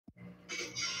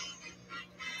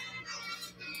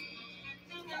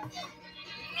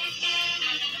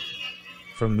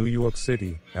From New York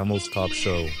City, Elmo's Talk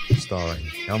Show, starring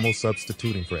Elmo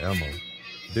substituting for Elmo.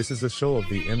 This is a show of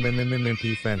the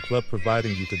MMMMP fan club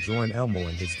providing you to join Elmo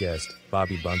and his guest,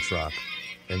 Bobby Buntrock.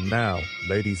 And now,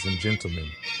 ladies and gentlemen,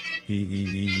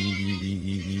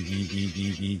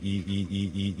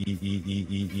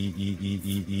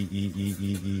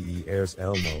 here's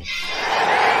Elmo.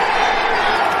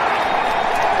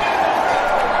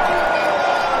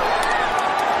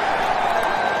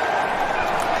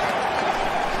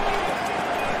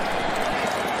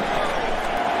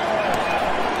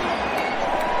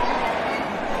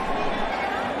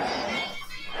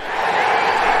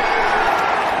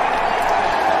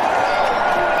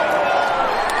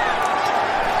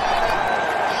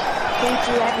 Thank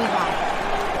you, everybody.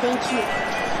 Thank you.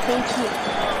 Thank you.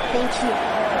 Thank you.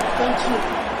 Thank you.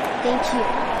 Thank you.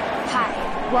 Hi,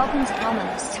 welcome to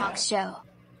Elmo's Talk Show.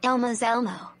 Elmo's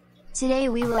Elmo. Today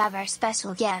we will have our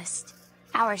special guest.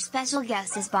 Our special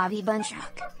guest is Bobby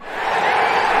Buntrock.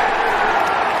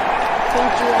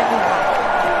 Thank you, everybody.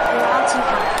 We're all too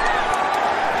happy.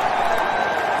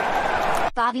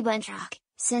 Bobby Buntrock,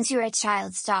 since you're a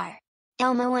child star,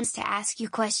 Elmo wants to ask you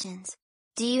questions.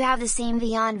 Do you have the same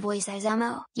Beyond voice as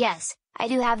Elmo? Yes, I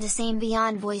do have the same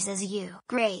Beyond voice as you.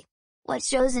 Great! What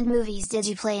shows and movies did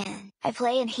you play in? I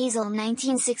play in Hazel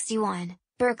 1961,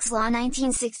 Burke's Law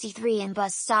 1963 and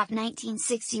Bus Stop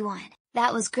 1961.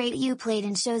 That was great. You played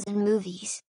in shows and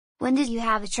movies. When did you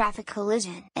have a traffic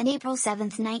collision? On April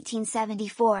 7th,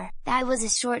 1974. That was a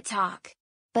short talk.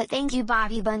 But thank you,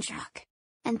 Bobby Buntrock.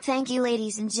 And thank you,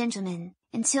 ladies and gentlemen.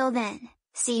 Until then,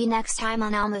 see you next time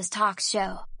on Elmo's Talk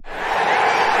Show.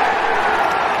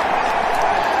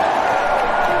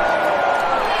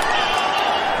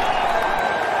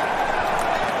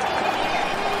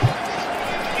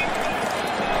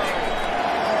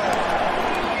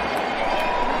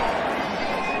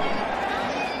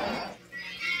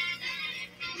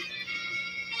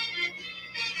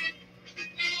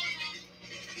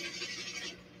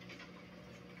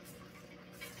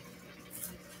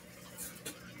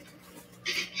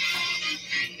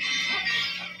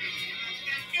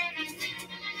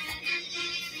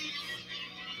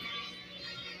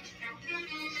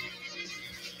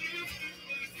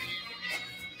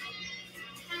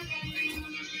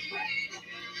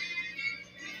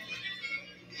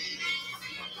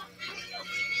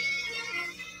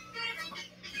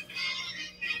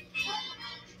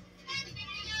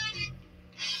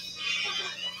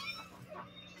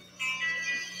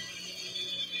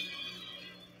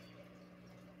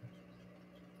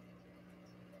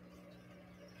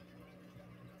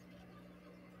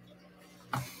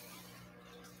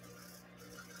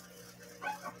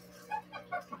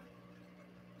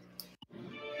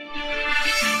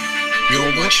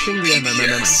 You're watching the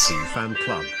MMMMC Fan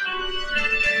Club.